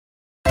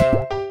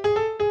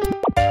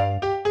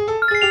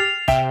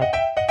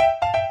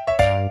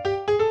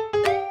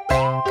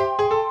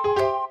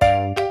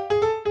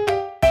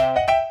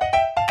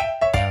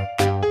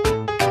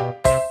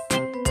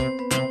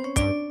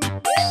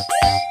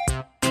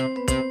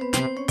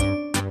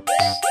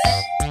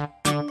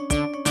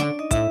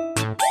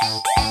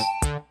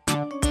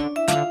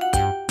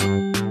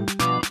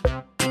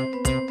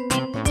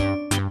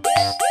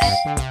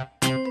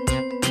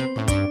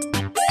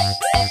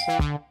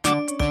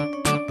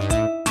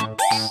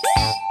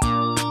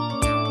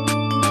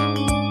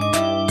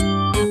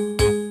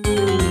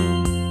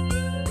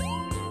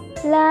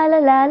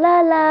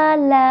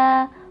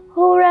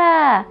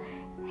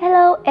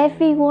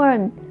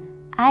everyone,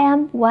 I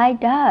am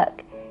White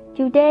Dog.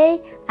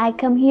 Today I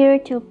come here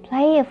to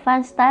play a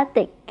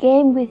fantastic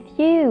game with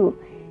you.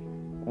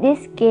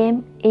 This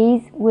game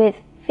is with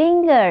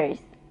fingers.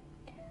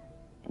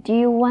 Do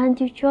you want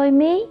to join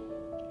me?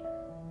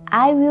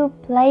 I will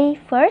play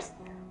first,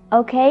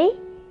 okay?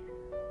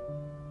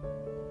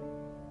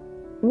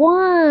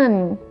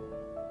 1,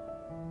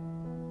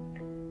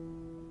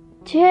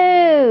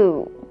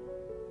 2,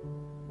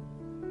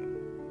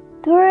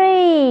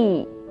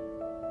 3,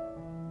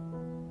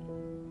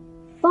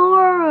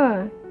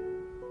 4,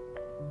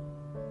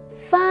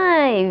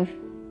 5.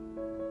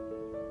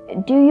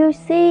 Do you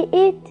see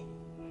it?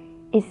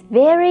 It's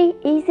very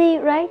easy,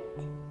 right?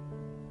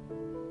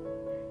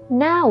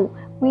 Now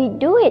we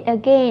do it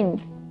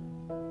again.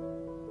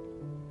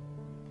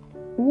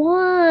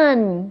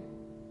 1,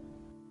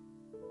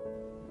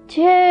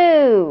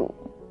 2,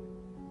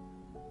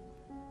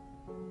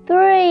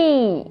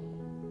 3,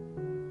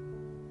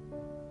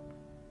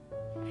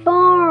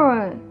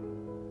 4,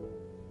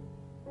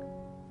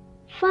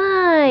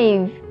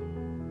 5.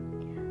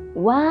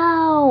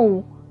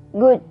 Wow,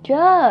 good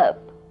job.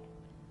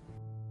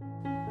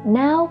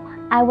 Now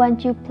I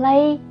want to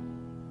play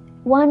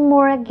one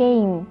more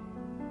game.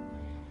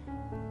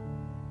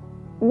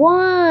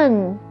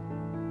 1,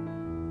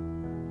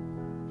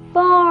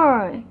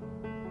 4,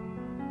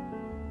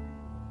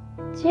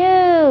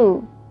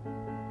 2,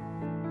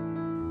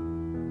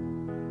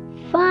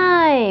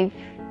 5,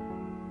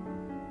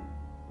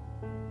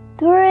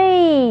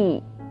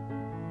 3.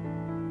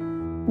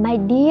 My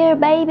dear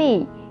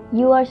baby,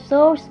 you are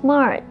so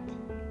smart.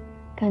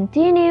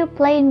 Continue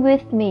playing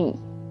with me.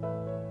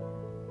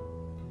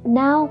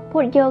 Now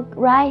put your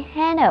right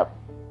hand up.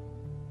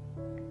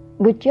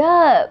 Good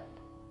job.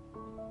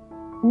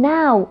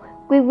 Now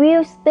we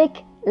will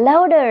speak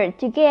louder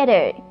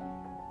together.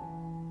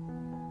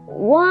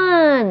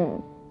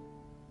 1,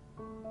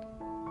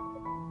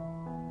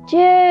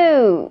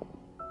 2,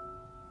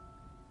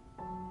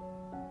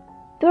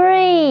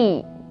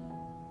 3,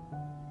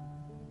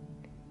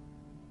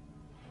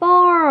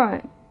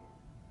 4,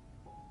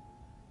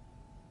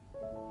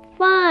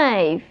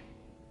 5.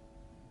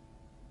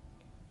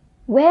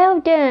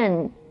 Well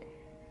done.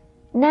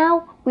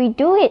 Now we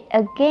do it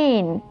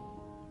again.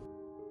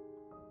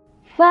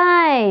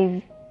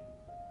 5,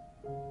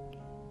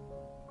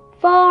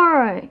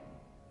 4,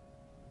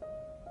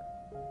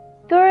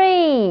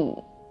 3,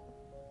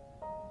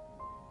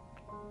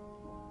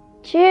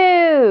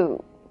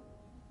 2,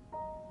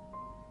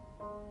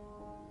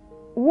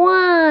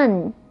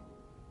 1.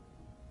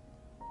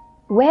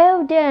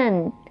 Well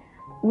done.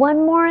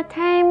 One more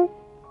time.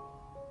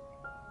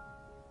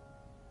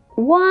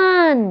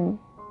 1,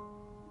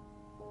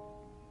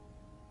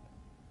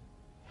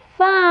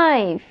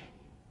 5,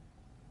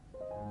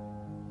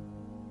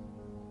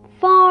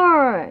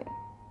 4,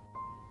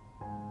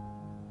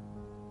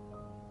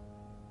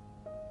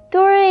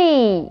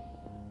 3,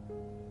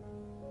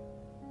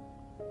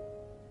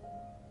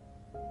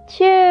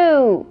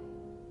 2.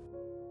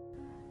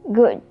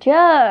 Good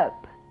job.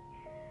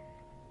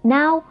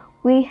 Now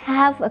we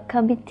have a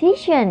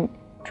competition.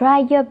 Try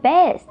your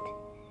best.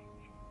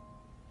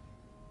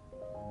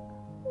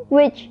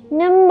 Which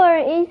number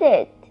is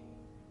it?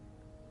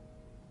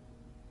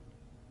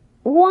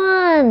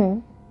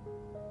 1.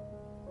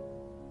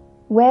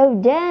 Well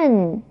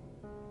done.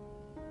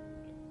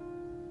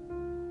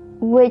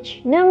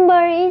 Which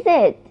number is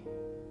it?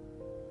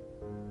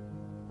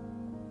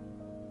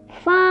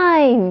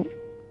 5.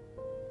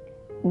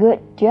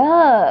 Good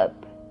job.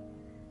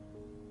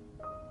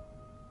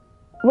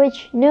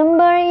 Which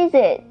number is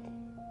it?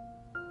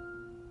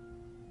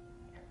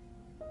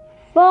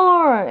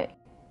 4.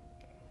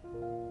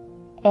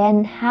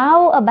 And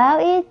how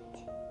about it?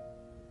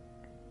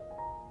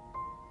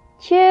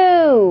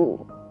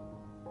 2.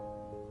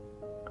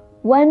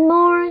 One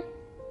more.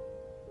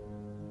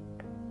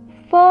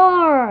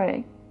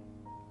 4.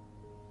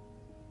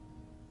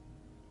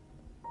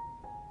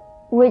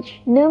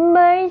 Which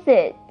number is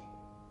it?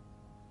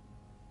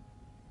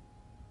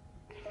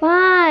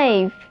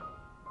 5.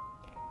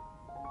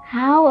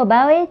 How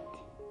about it?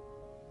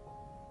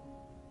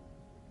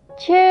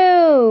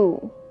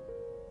 2.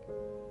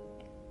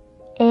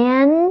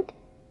 And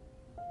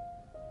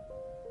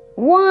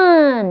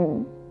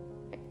 1.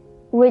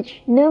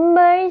 Which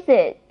number is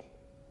it?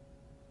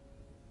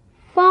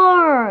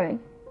 4.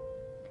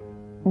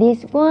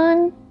 This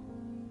one.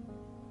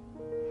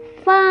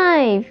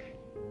 5.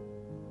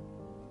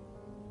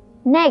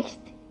 Next.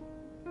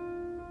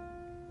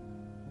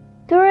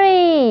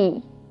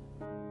 3.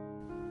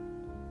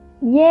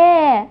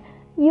 Yeah,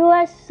 you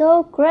are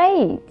so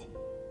great.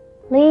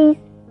 Please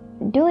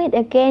do it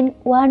again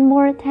one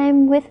more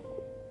time with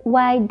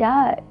White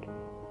Dog.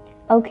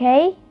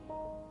 Okay?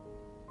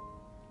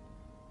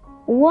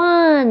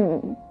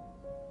 1.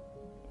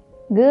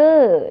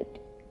 Good.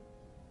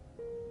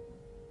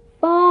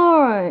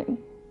 4.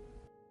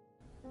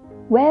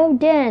 Well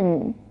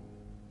done.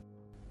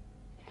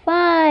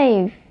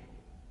 5.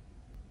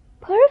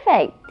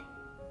 Perfect.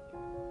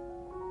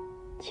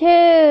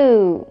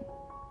 2.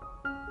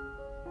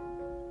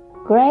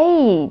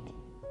 Great!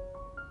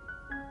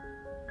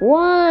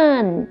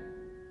 1.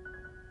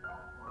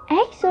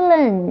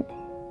 Excellent!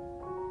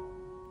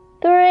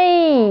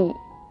 3.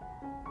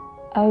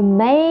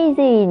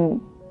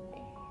 Amazing!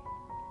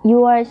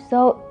 You are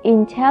so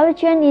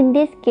intelligent in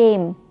this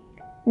game.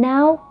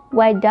 Now,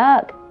 White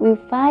Dog will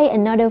find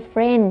another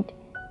friend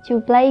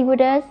to play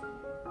with us,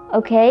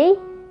 okay?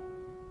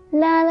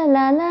 La la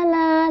la la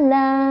la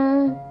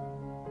la.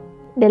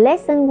 The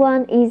lesson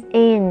 1 is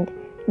end.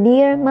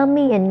 Dear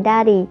Mommy and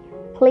Daddy,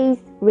 please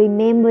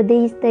remember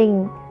these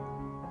things.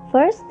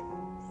 First,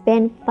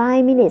 spend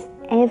 5 minutes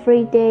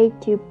every day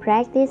to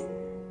practice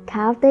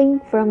counting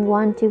from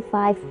 1 to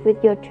 5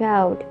 with your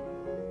child.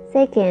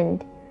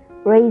 Second,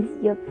 raise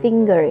your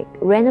finger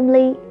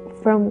randomly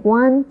from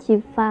 1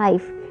 to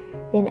 5.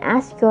 Then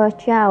ask your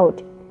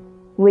child,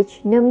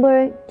 which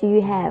number do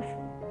you have?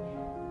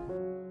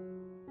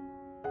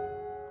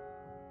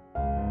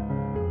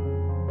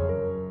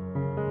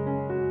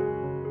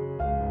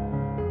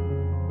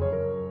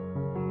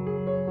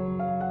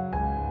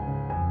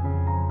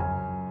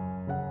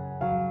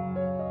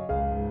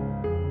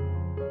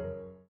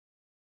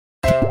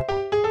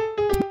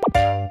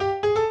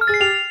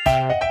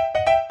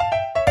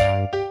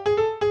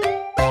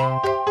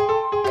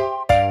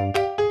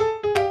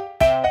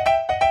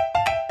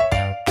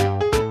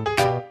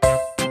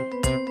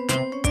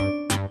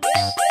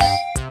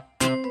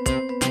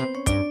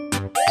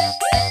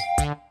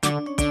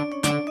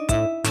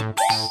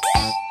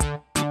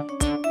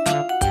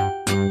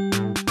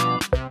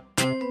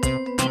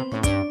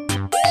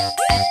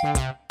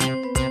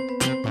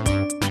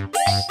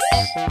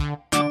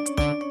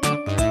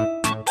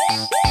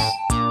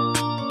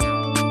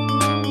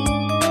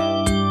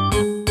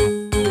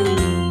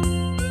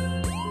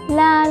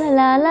 La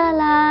la la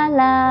la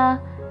la.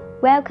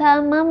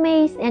 Welcome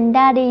mummies and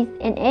daddies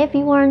and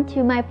everyone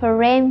to my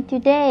program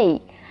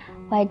today.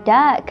 White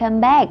Dog, come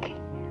back.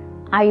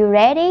 Are you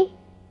ready?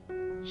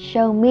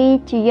 Show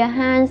me to your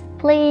hands,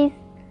 please.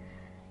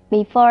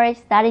 Before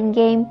starting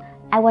game,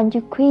 I want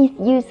to quiz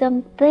you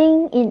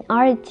something in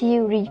order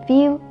to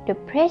review the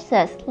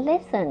previous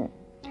lesson.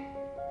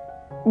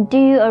 Do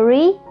you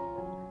agree?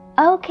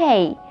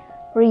 Okay,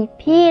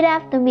 repeat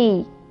after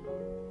me.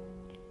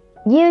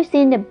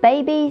 Using the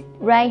baby's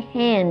right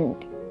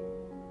hand.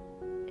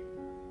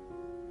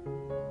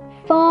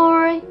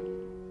 4,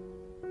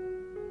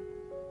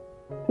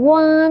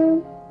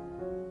 1,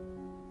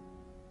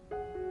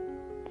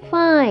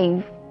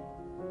 5,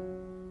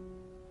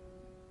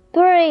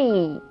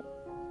 3,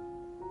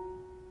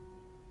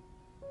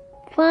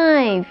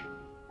 5,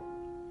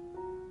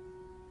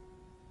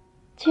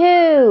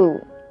 2,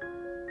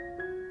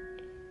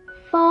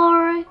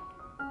 4,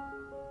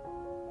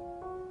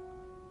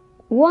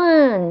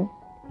 1.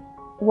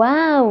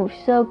 Wow,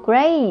 so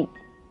great!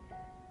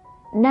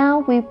 Now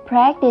we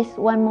practice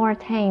one more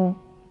time.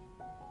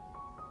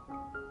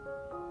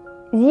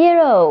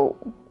 0,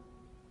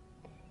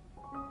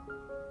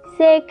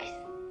 6,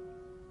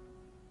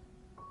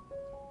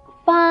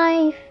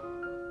 5,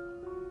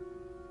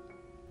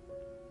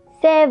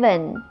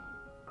 7,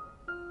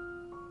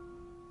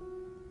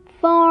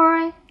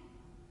 4,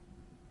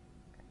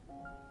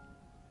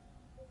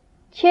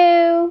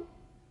 2,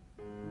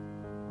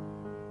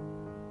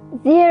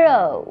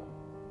 0,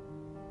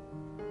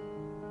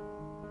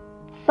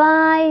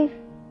 5,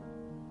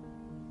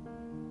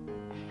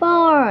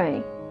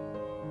 4,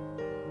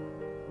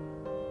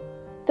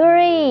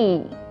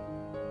 3,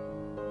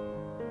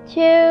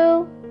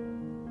 2,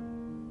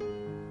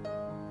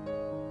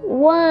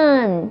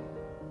 1,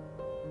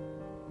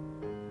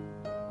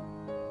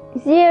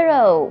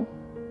 0.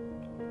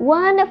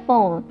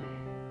 Wonderful!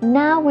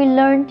 Now we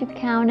learn to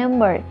count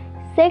number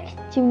 6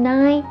 to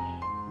 9.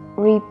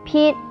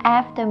 Repeat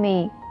after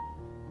me.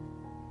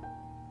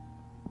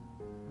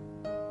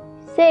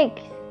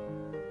 6,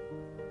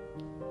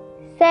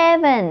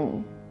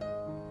 7,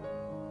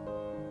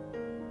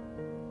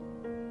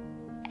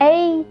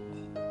 8,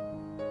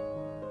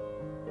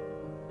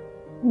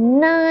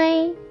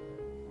 9.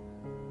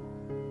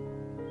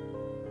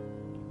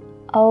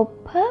 Oh,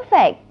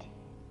 perfect!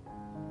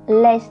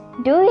 Let's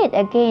do it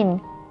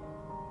again.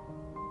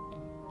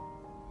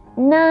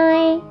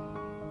 9,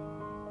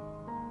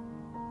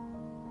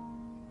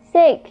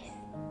 6,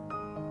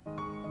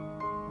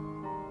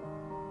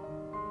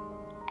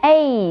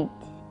 8,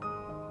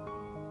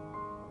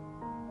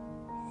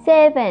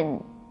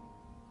 7,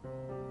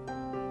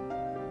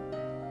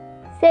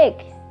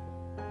 6,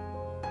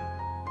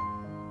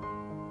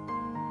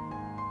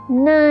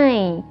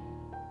 9,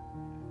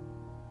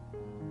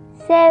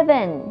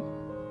 7,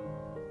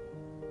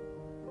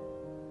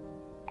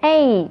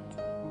 8.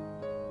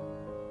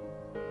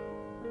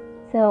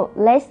 So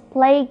let's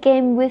play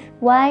game with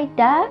White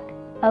Dog,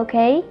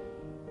 okay?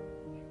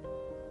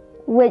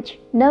 Which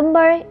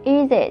number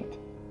is it?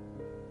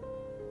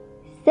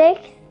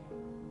 6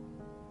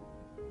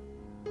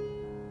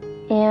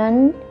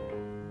 and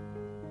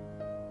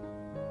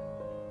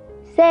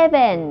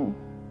 7.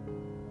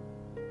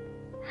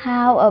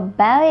 How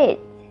about it?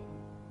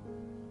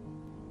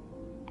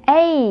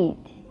 8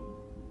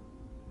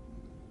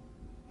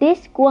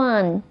 This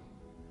one.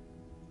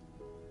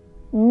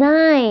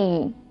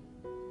 9.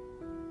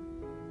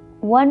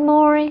 One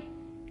more.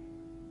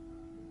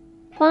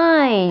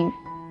 5.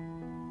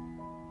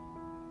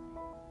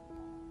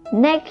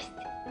 Next.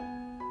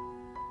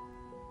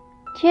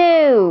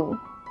 2.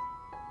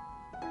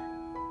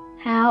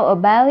 How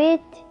about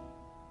it?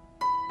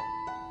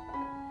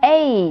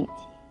 8.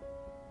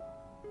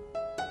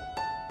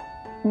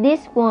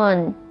 This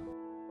one.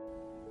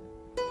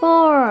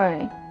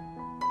 4.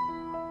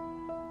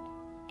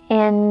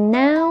 And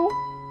now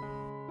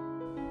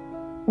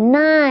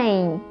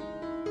 9.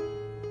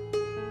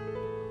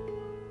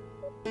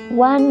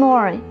 One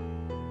more.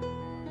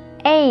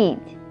 8.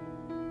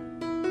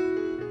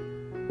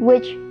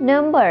 Which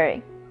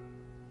number?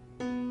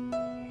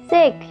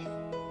 6.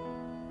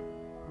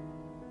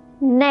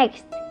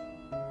 Next.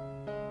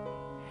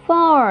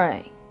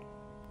 4.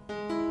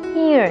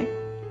 Here.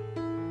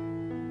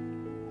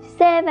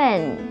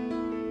 7.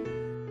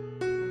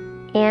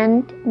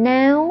 And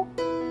now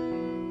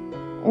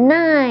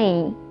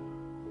 9.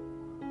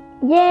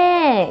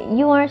 Yeah,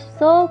 you are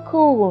so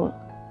cool.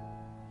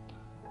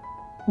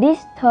 This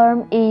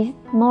term is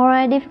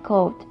more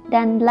difficult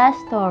than last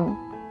term.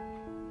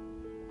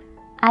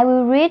 I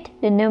will read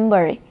the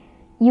number.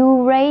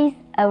 You raise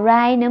a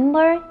right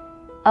number,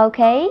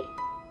 okay?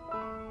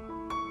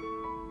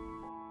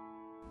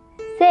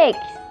 6.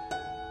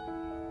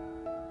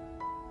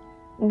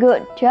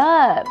 Good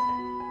job.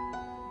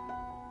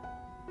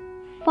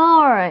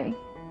 4.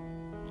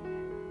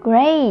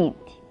 Great.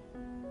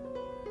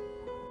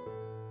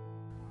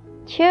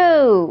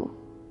 2.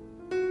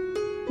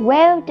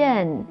 Well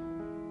done.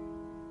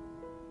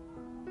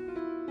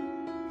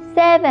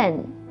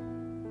 7.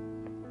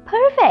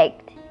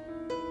 Perfect.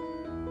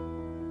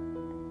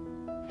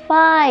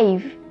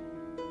 5.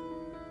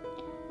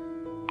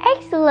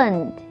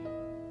 Excellent.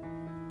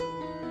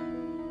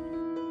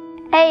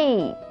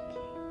 8.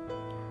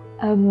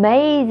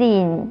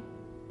 Amazing.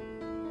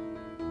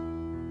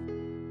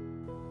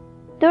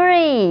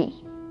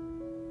 3.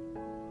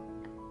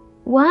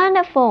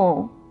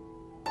 Wonderful.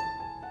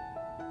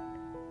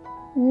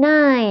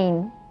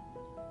 9.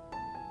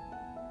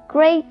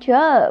 Great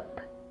job.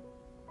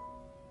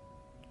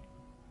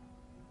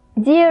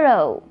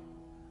 0.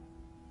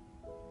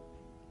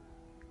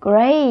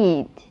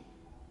 Great.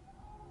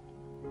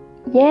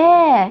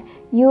 Yeah,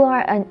 you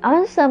are an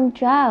awesome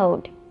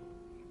child.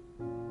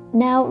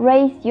 Now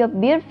raise your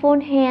beautiful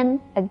hand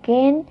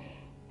again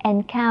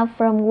and count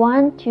from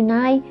 1 to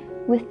 9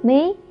 with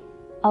me,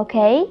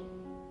 okay?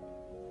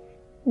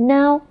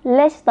 Now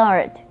let's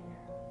start.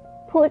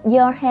 Put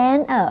your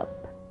hand up.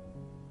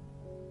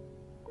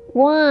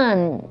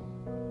 1.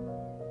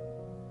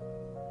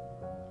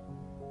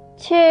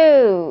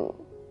 2.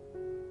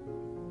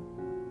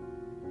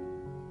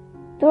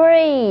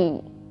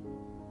 3.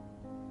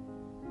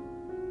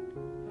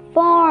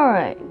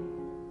 4.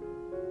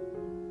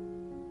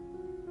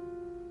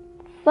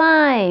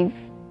 5.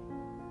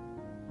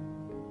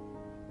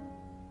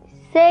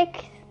 6.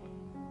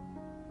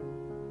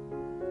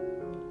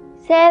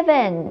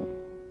 7.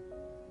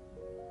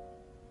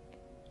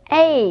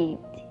 8.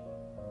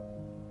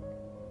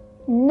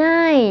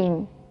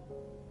 9.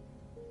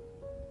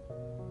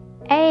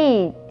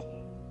 8.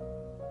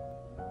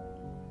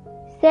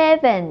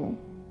 7.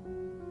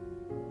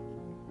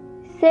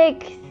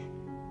 6.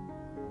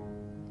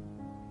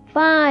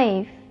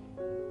 5.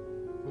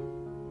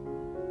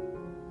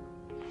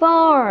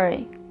 4.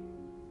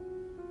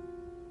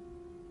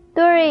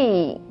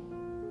 3.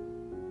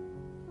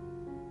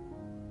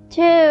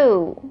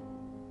 2.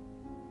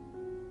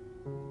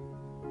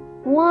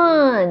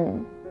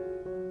 1.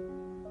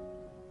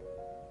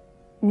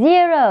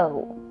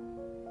 0.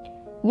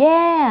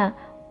 Yeah,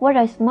 what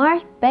a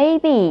smart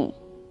baby.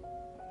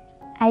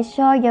 I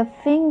saw your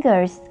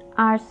fingers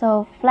are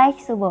so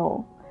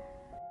flexible.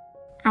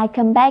 I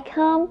come back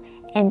home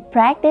and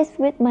practice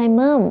with my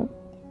mom.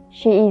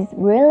 She is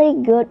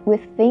really good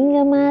with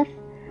finger math.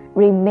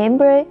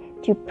 Remember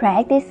to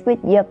practice with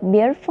your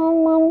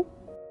beautiful mom.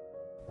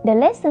 The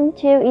lesson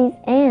 2 is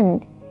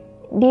end.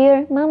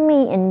 Dear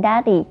mommy and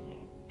daddy,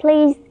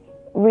 please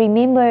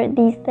remember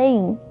these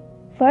things.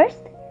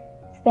 First,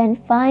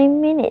 spend 5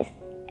 minutes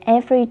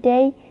every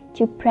day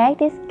to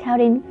practice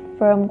counting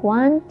from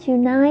 1 to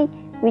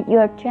 9 with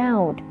your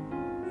child.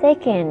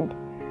 Second,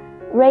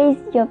 raise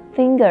your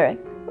finger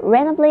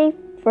randomly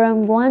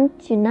from 1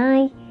 to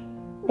 9,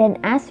 then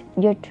ask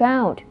your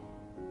child,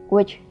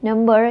 which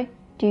number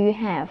do you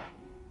have?